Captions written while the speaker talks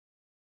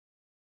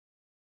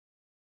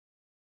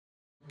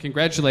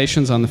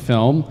Congratulations on the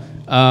film.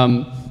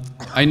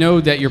 I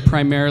know that you're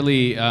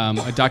primarily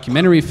a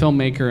documentary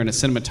filmmaker and a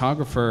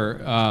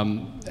cinematographer.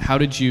 How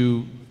did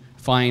you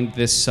find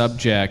this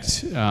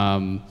subject, you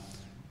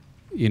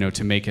know,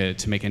 to make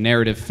a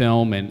narrative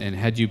film? And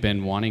had you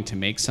been wanting to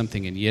make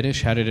something in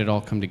Yiddish? How did it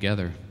all come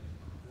together?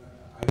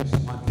 I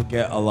just want to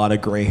get a lot of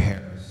gray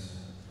hairs.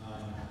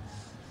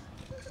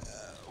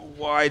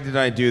 Why did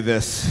I do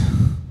this?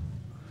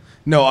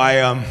 No,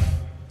 I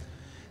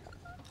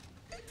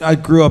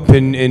grew up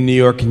in New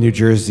York and New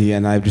Jersey,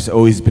 and I've just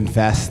always been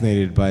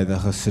fascinated by the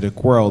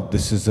Hasidic world.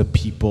 This is a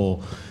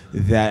people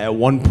that at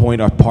one point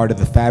are part of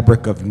the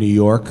fabric of New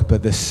York, but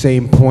at the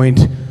same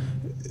point,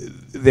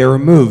 they're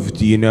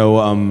removed. You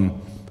know,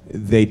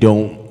 they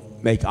don't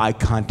make eye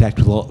contact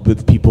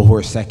with people who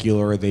are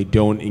secular. They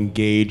don't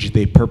engage.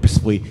 They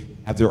purposefully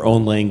have their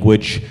own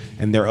language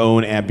and their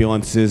own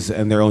ambulances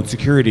and their own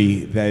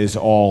security that is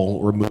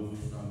all removed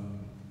from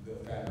the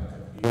fabric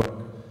of New York.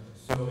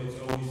 So it's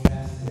always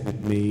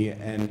fascinated me,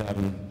 and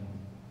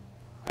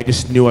I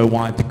just knew I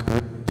wanted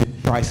to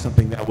try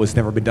something that was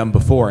never been done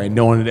before, and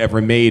no one had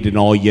ever made an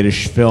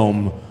all-Yiddish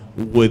film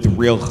with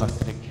real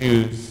Hasidic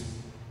Jews,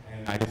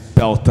 and I just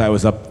felt I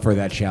was up for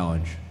that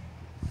challenge.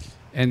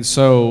 And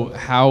so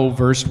how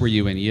versed were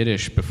you in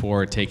Yiddish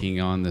before taking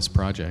on this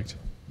project?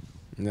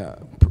 Yeah,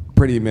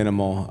 pretty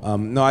minimal.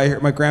 No, I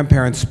heard my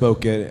grandparents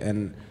spoke it,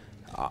 and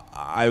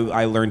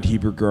I learned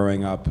Hebrew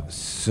growing up,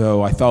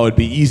 so I thought it would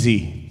be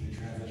easy to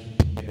transition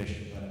to Yiddish,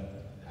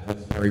 but I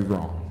was very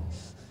wrong.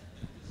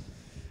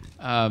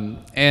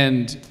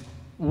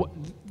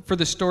 For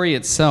the story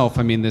itself,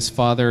 I mean, this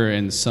father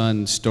and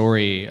son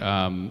story, you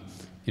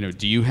know,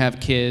 do you have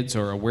kids,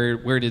 or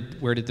where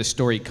did the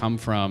story come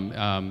from?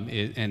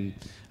 And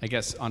I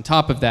guess on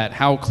top of that,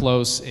 how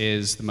close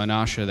is the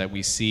Menashe that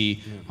we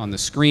see on the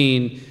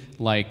screen,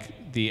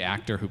 like the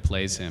actor who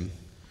plays him?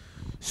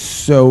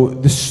 So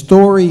the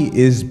story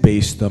is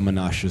based on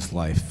Menashe's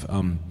life.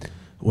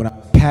 When I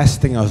was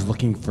casting, I was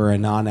looking for a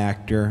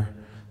non-actor,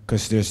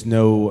 because there's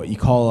no, you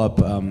call up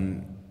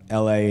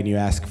LA and you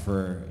ask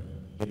for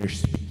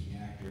Yiddish-speaking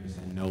actors,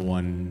 and no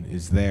one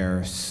is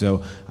there.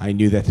 So I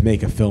knew that to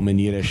make a film in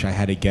Yiddish, I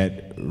had to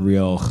get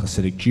real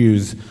Hasidic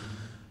Jews.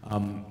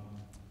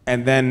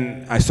 And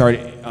then I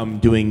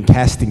started doing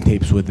casting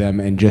tapes with them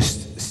and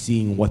just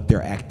seeing what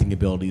their acting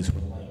abilities were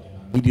like.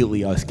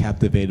 Immediately, I was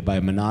captivated by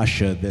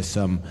Menashe, this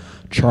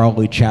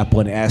Charlie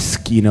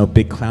Chaplin-esque, you know,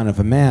 big clown of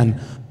a man.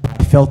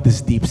 I felt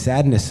this deep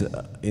sadness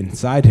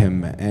inside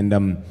him,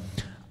 and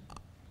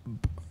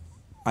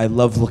I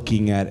love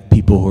looking at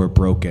people who are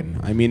broken.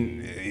 I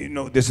mean, you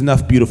know, there's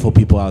enough beautiful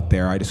people out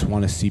there. I just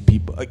want to see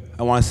people.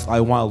 I want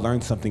to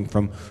learn something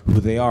from who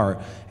they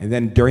are. And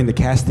then during the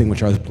casting,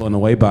 which I was blown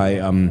away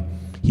by,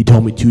 he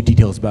told me two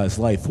details about his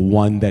life.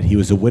 One, that he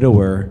was a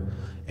widower,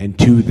 and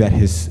two, that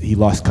he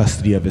lost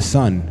custody of his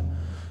son.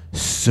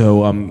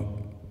 So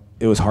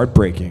it was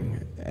heartbreaking,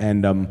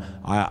 and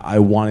I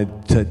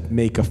wanted to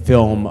make a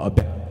film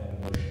about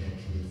emotional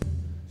truth.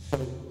 So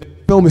the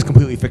film is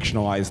completely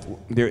fictionalized.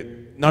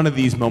 None of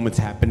these moments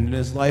happened in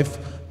his life,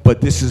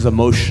 but this is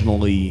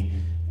emotionally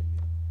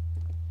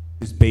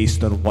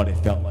based on what it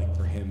felt like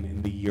for him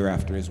in the year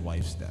after his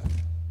wife's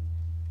death.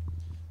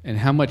 And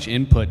how much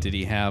input did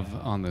he have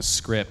on the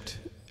script?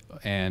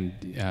 And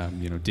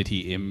you know, did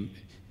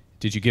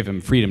you give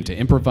him freedom to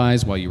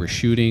improvise while you were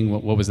shooting?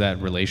 What was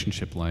that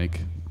relationship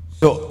like?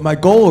 So my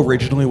goal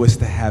originally was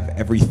to have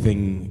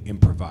everything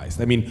improvised.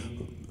 I mean,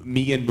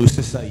 me and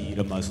Musa Saeed,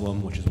 a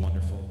Muslim, which is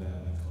wonderful that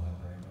we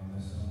collaborate on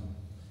this.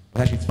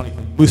 Actually, it's funny.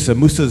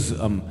 Musa's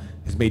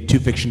has made 2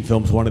 fiction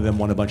films. One of them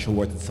won a bunch of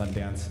awards at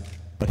Sundance,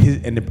 but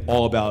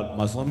all about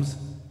Muslims.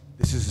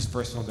 This is his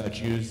first film about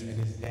Jews, and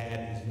his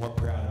dad is more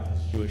proud of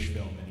his Jewish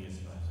film than he is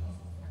about his Muslim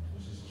film,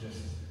 which is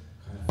just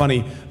kind of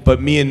funny.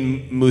 But me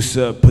and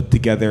Musa put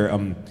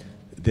together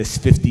this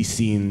 50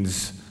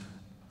 scenes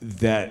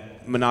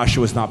that Menashe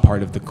was not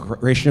part of the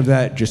creation of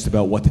that, just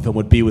about what the film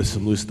would be with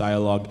some loose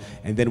dialogue.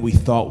 And then we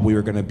thought we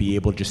were going to be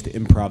able just to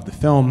improv the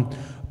film,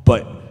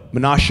 but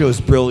Menashe was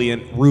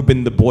brilliant,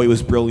 Ruben the boy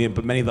was brilliant,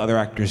 but many of the other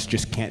actors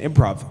just can't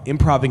improv.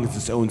 Improving is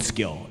its own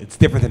skill. It's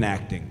different than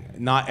acting.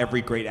 Not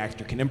every great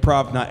actor can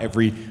improv, not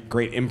every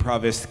great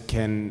improvist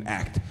can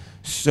act.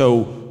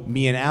 So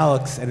me and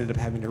Alex ended up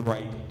having to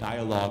write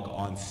dialogue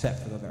on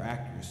set for the other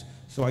actors.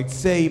 So I'd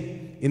say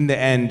in the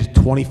end,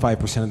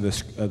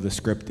 25% of the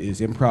script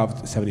is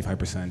improv,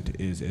 75%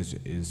 is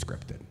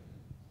scripted.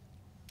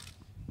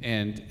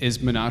 And is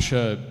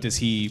Menashe, does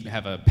he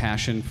have a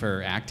passion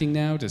for acting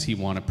now? Does he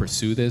want to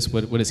pursue this?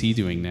 What is he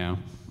doing now?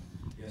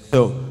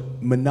 So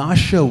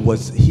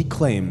Menashe he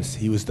claims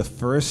he was the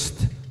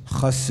first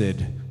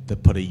Chassid to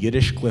put a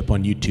Yiddish clip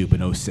on YouTube in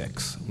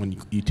 2006, when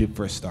YouTube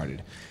first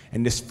started.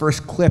 And this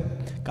first clip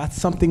got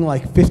something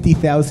like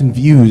 50,000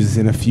 views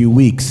in a few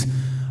weeks.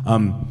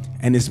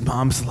 And his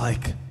mom's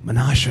like,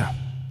 Menashe,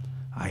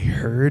 I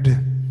heard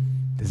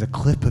there's a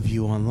clip of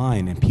you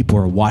online and people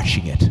are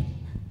watching it.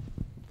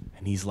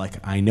 And he's like,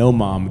 I know,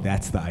 Mom,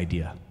 that's the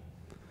idea.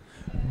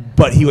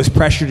 But he was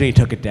pressured and he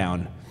took it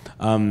down.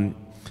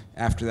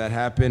 after that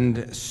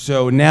happened.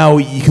 So now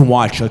you can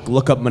watch, like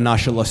look up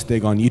Menashe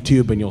Lustig on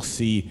YouTube and you'll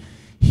see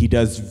he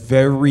does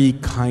very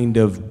kind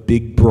of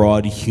big,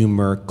 broad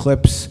humor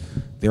clips.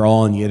 They're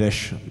all in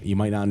Yiddish. You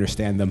might not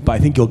understand them, but I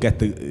think you'll get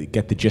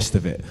the gist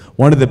of it.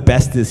 One of the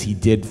best is he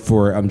did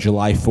for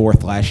July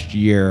 4th last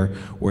year,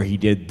 where he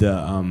did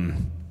the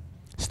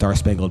Star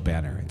Spangled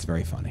Banner. It's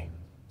very funny.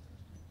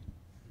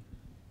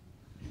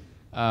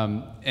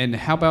 And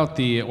how about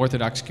the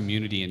Orthodox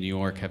community in New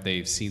York? Have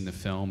they seen the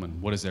film,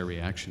 and what has their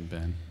reaction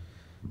been?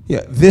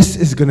 Yeah, this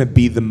is going to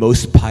be the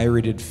most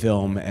pirated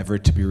film ever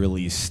to be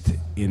released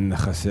in the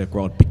Hasidic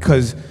world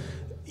because,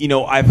 you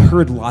know, I've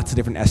heard lots of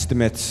different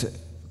estimates.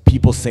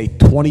 People say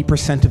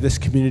 20% of this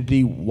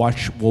community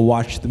will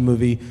watch the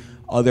movie.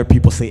 Other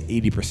people say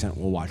 80%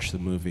 will watch the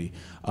movie.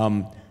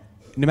 No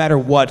matter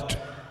what,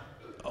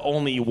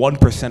 only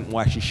 1% will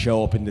actually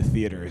show up in the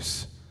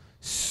theaters.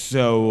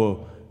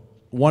 So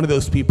one of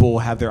those people will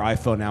have their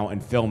iPhone out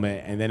and film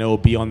it, and then it will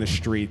be on the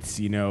streets,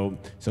 you know.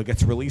 So it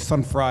gets released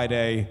on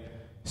Friday.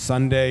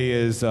 Sunday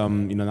is, you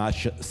know, not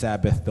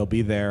Sabbath. They'll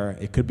be there.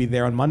 It could be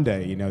there on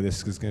Monday. You know,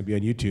 this is going to be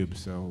on YouTube.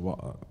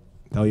 So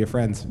tell your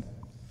friends.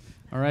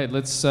 All right,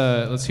 let's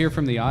hear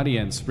from the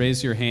audience.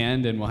 Raise your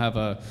hand, and we'll have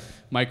a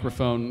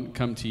microphone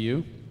come to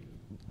you.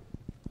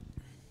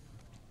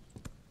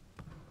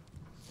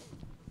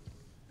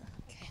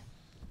 Okay.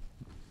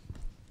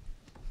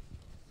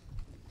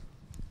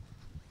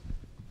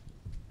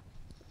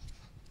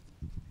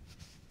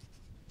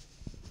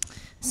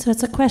 So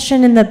it's a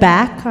question in the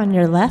back on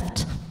your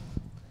left.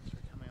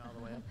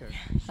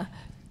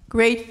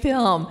 Great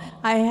film.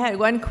 I had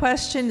one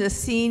question. The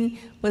scene,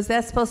 was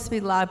that supposed to be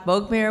Lag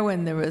Bogmer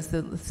when there was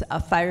a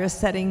fire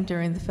setting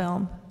during the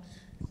film?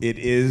 It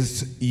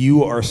is.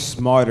 You are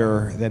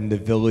smarter than the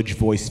Village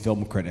Voice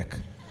film critic,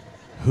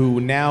 who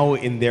now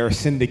in their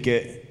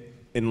syndicate,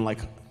 in like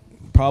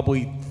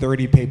probably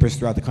 30 papers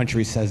throughout the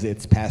country, says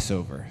it's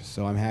Passover.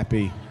 So I'm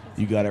happy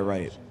you got it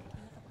right.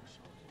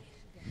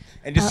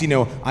 And just, you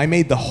know, I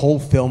made the whole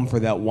film for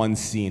that one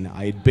scene.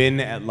 I had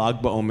been at Lag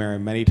BaOmer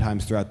many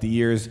times throughout the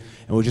years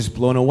and was just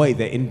blown away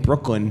that in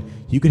Brooklyn,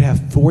 you could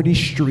have 40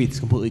 streets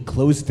completely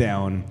closed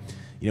down,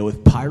 you know,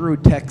 with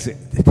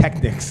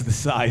pyrotechnics the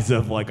size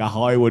of like a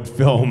Hollywood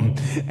film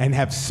and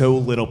have so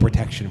little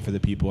protection for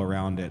the people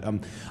around it.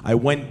 I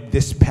went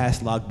this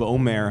past Lag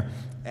BaOmer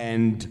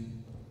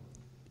and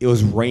it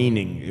was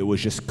raining. It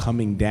was just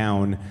coming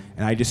down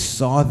and I just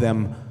saw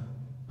them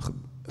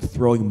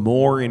throwing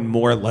more and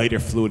more lighter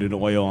fluid and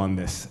oil on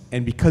this.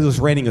 And because it was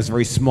raining, it was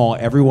very small,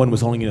 everyone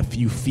was only in a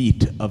few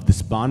feet of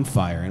this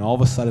bonfire. And all of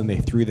a sudden they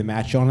threw the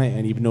match on it,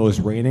 and even though it was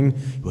raining,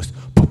 it was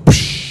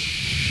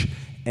poosh,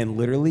 and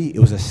literally it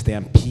was a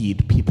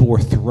stampede. People were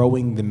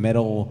throwing the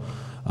metal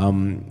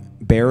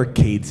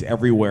barricades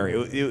everywhere.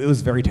 It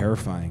was very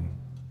terrifying.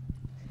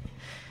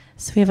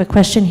 So we have a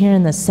question here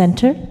in the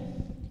center.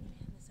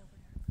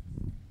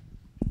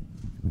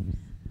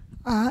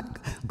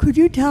 Could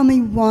you tell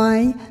me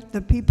why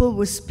the people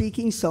were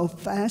speaking so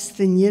fast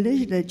in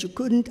Yiddish that you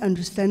couldn't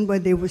understand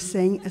what they were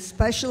saying,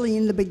 especially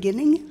in the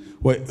beginning?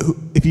 Wait,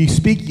 if you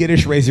speak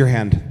Yiddish, raise your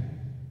hand.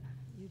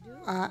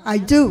 I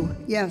do,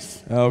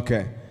 yes.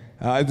 Okay.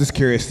 I'm just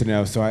curious to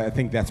know, so I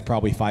think that's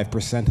probably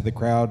 5% of the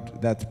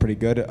crowd. That's pretty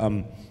good.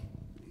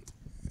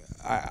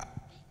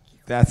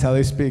 That's how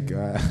they speak.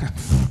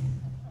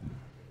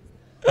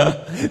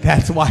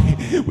 That's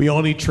why we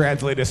only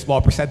translate a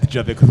small percentage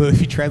of it, because if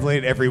you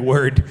translated every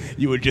word,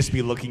 you would just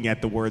be looking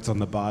at the words on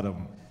the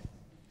bottom.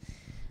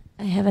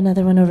 I have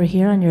another one over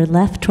here on your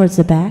left towards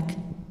the back.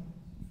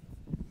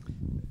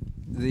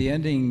 The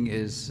ending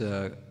is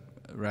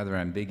rather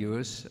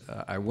ambiguous.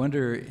 I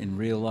wonder in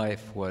real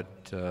life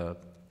what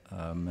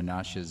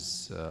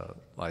Menashe's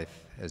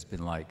life has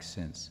been like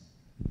since.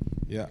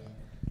 Yeah.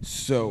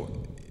 So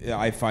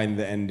I find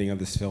the ending of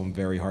this film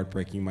very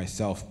heartbreaking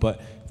myself,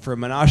 but for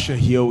Menashe,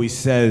 he always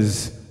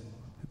says,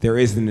 there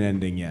isn't an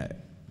ending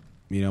yet.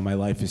 You know, my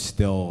life is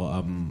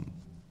still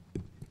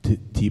to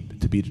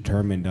be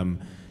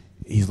determined.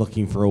 He's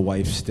looking for a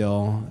wife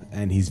still,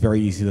 and he's very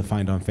easy to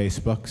find on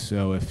Facebook.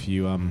 So if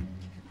you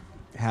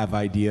have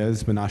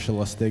ideas, Menashe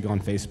Lustig on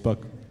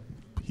Facebook,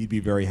 he'd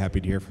be very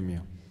happy to hear from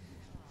you.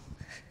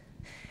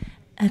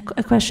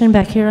 A question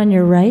back here on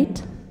your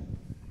right.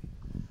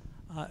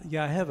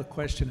 Yeah, I have a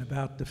question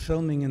about the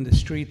filming in the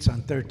streets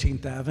on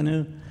 13th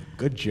Avenue.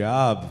 Good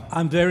job.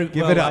 I'm very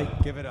Give it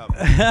up. Give it up.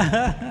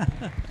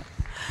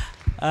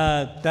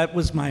 That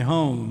was my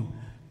home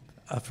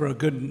for a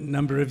good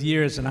number of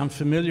years, and I'm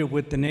familiar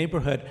with the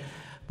neighborhood.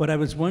 What I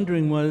was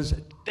wondering was,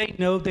 they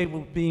know they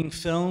were being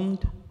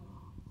filmed?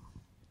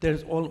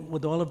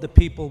 With all of the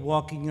people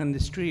walking on the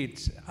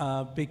streets,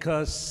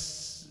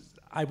 because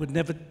I would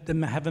never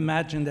have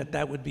imagined that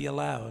that would be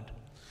allowed.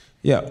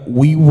 Yeah,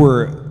 we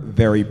were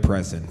very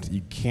present.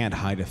 You can't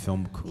hide a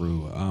film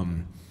crew.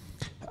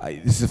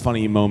 This is a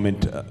funny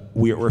moment.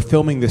 We're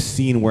filming this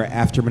scene where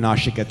after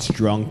Menashe gets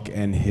drunk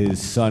and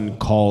his son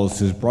calls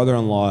his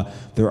brother-in-law,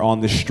 they're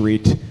on the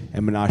street,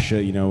 and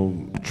Menashe, you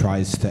know,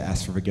 tries to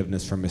ask for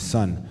forgiveness from his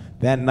son.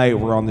 That night,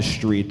 we're on the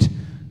street.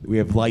 We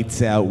have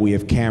lights out, we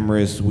have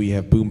cameras, we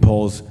have boom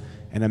poles,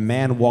 and a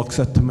man walks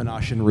up to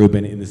Menashe and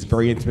Ruben in this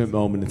very intimate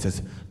moment and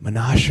says,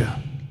 Menashe,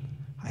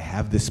 I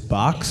have this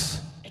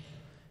box.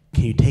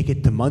 Can you take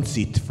it to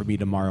Muncie for me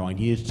tomorrow? I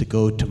need it to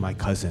go to my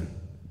cousin.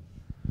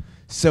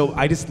 So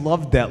I just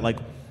loved that, like,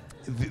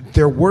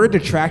 there were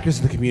detractors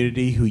in the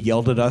community who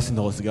yelled at us and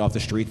told us to get off the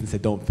streets and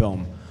said, don't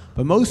film.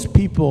 But most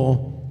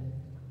people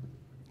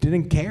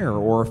didn't care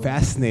or were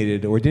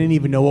fascinated or didn't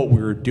even know what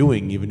we were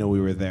doing, even though we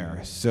were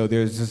there. So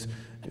there's this,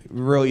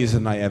 really is a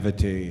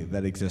naivety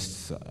that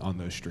exists on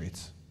those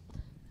streets.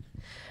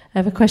 I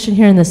have a question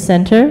here in the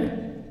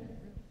center.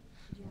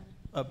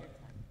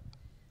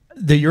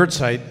 The yurt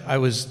site, I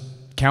was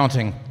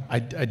counting. I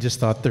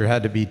just thought there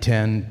had to be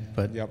 10,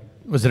 but Yep.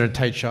 Was it a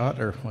tight shot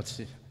or what's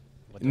the?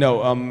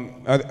 No,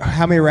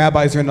 how many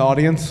rabbis are in the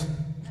audience?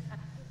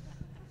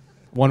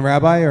 One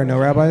rabbi or no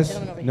rabbis?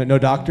 No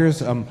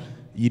doctors?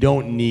 You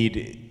don't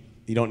need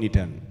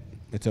 10.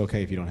 It's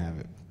okay if you don't have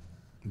it.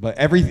 But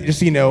just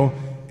so you know,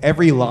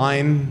 every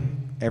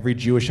line, every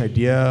Jewish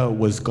idea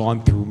was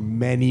gone through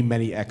many,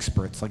 many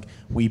experts. Like,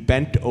 we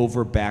bent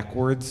over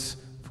backwards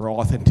for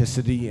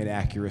authenticity and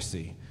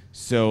accuracy.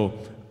 So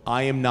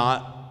I am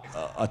not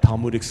a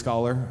Talmudic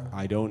scholar.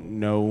 I don't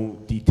know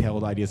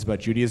detailed ideas about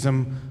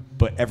Judaism,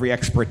 but every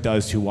expert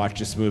does who watched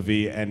this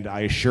movie, and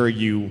I assure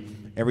you,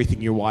 everything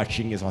you're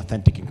watching is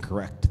authentic and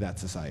correct to that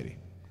society.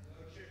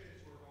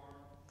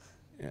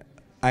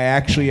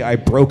 I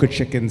broke a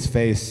chicken's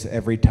face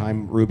every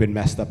time Ruben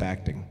messed up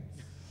acting.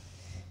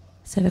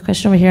 So I have a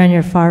question over here on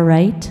your far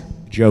right.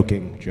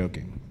 Joking.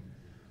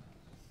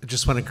 I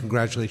just want to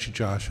congratulate you,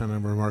 Josh, on a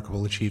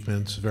remarkable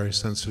achievement. It's a very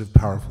sensitive,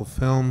 powerful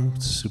film.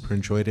 Super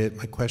enjoyed it.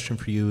 My question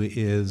for you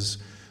is,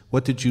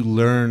 what did you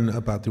learn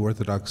about the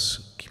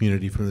Orthodox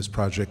community from this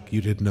project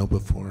you didn't know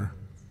before?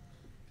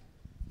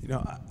 You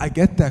know, I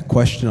get that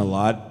question a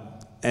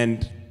lot,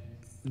 and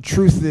the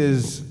truth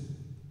is,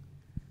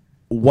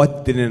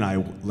 what didn't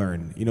I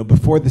learn? You know,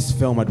 before this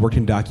film, I'd worked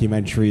in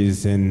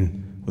documentaries,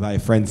 and with my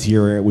friends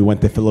here, we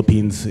went to the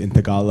Philippines in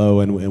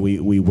Tagalog, and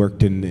we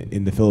worked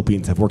in the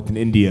Philippines. I've worked in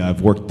India,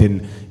 I've worked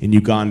in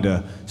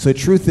Uganda. So the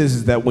truth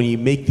is that when you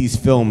make these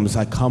films,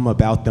 I come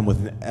about them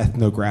with an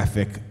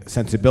ethnographic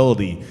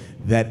sensibility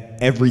that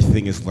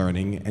everything is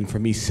learning, and for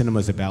me, cinema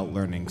is about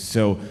learning.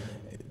 So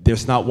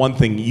there's not one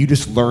thing, you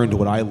just learned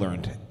what I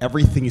learned.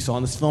 Everything you saw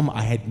in this film,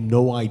 I had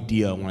no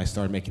idea when I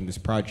started making this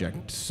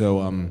project.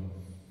 So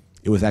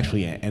it was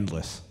actually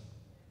endless.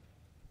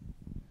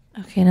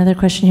 Okay, another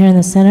question here in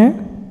the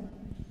center.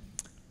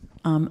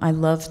 I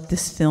loved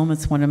this film.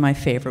 It's one of my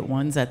favorite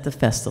ones at the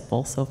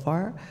festival so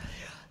far.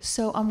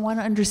 So I want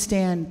to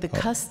understand the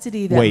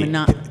custody that Wait,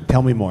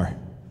 tell me more.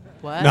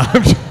 What? No,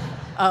 I'm just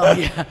Oh,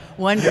 yeah.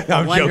 Wonderful, No,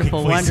 I'm joking,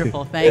 wonderful, please.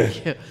 wonderful.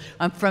 Thank you.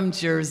 I'm from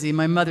Jersey.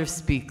 My mother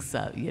speaks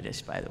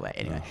Yiddish, by the way.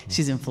 Anyway,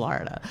 she's in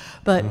Florida.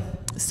 But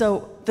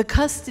so the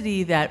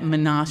custody that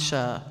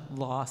Menashe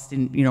lost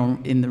in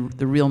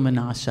the real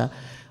Menashe,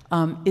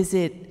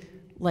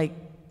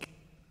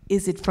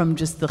 is it from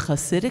just the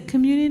Hasidic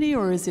community,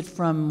 or is it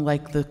from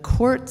like the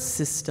court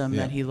system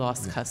that he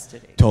lost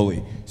custody?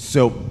 Totally.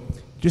 So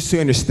just so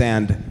you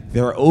understand,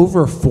 there are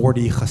over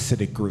 40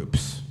 Hasidic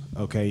groups,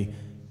 okay?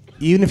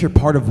 Even if you're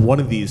part of one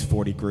of these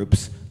 40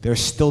 groups, there's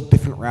still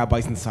different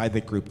rabbis inside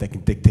that group that can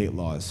dictate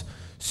laws.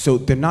 So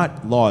they're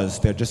not laws,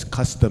 they're just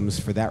customs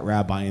for that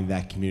rabbi in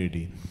that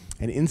community.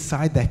 And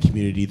inside that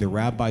community, the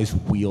rabbis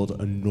wield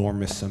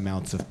enormous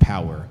amounts of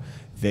power.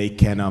 They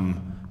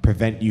can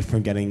prevent you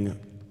from getting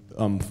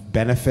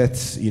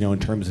benefits, in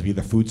terms of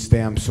either food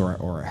stamps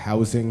or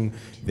housing.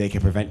 They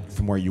can prevent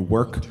from where you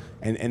work.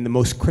 And the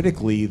most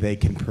critically, they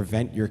can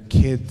prevent your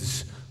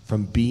kids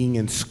from being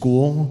in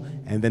school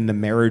and then the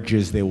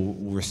marriages they will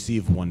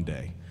receive one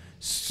day.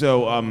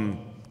 So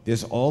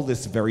there's all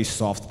this very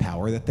soft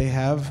power that they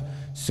have.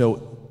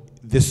 So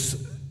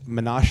this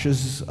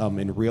Menashe's,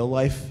 in real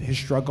life, his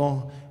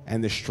struggle,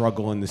 and the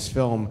struggle in this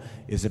film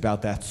is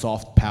about that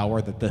soft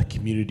power that the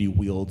community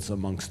wields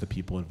amongst the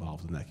people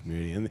involved in that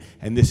community.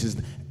 And this is,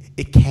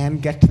 it can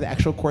get to the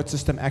actual court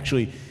system.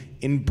 Actually,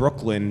 in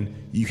Brooklyn,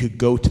 you could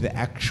go to the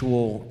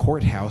actual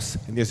courthouse,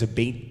 and there's a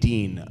Beit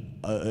Din,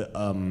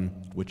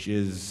 which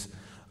is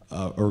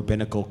a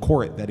rabbinical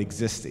court that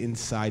exists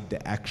inside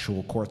the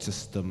actual court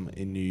system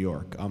in New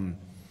York.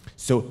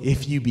 So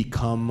if you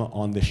become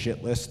on the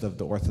shit list of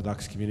the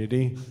Orthodox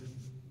community,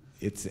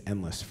 it's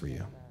endless for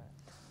you.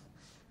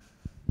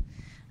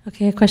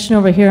 Okay, a question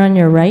over here on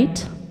your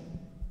right.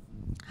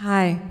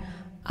 Hi,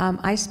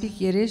 I speak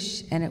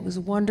Yiddish, and it was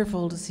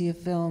wonderful to see a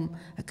film,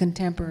 a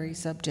contemporary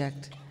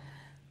subject.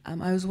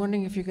 I was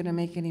wondering if you're going to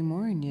make any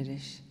more in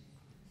Yiddish.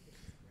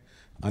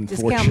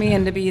 Just count me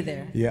in to be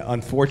there. Yeah,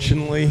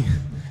 unfortunately,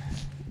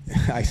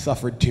 I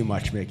suffered too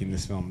much making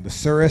this film. The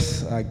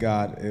service I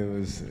got, it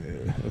was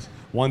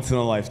once in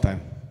a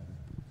lifetime.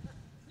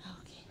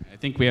 I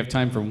think we have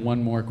time for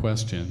one more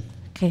question.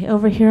 Okay,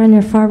 over here on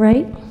your far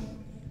right.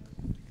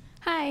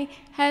 Hi,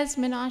 has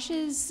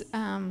Menashe's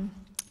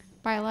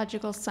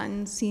biological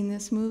son seen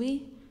this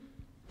movie?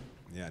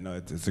 Yeah, no,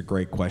 it's a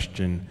great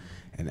question.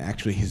 And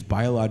actually, his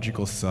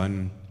biological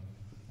son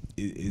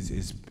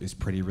is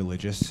pretty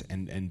religious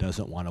and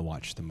doesn't want to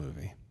watch the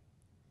movie.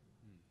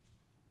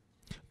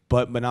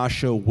 But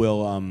Menashe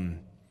will,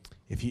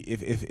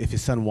 if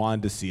his son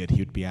wanted to see it, he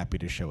would be happy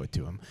to show it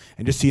to him.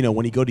 And just so you know,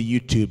 when you go to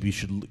YouTube, you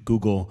should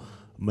Google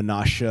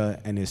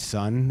Menashe and his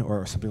son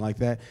or something like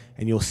that,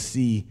 and you'll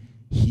see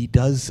he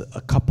does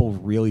a couple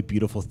really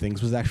beautiful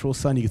things with his actual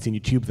son. You can see on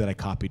YouTube that I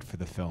copied for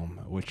the film,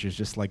 which is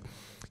just like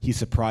he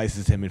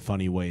surprises him in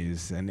funny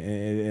ways, and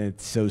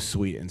it's so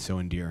sweet and so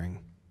endearing.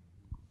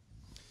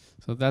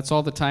 So that's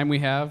all the time we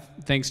have.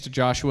 Thanks to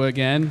Joshua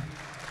again.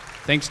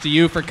 Thanks to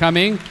you for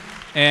coming.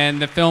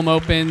 And the film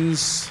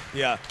opens...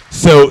 Yeah.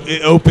 So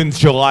it opens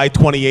July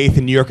 28th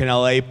in New York and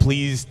LA.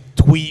 Please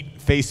tweet,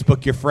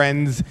 Facebook your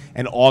friends,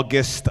 and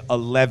August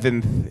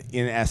 11th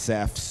in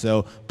SF.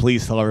 So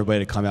please tell everybody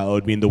to come out. It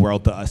would mean the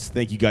world to us.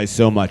 Thank you guys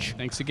so much.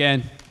 Thanks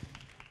again.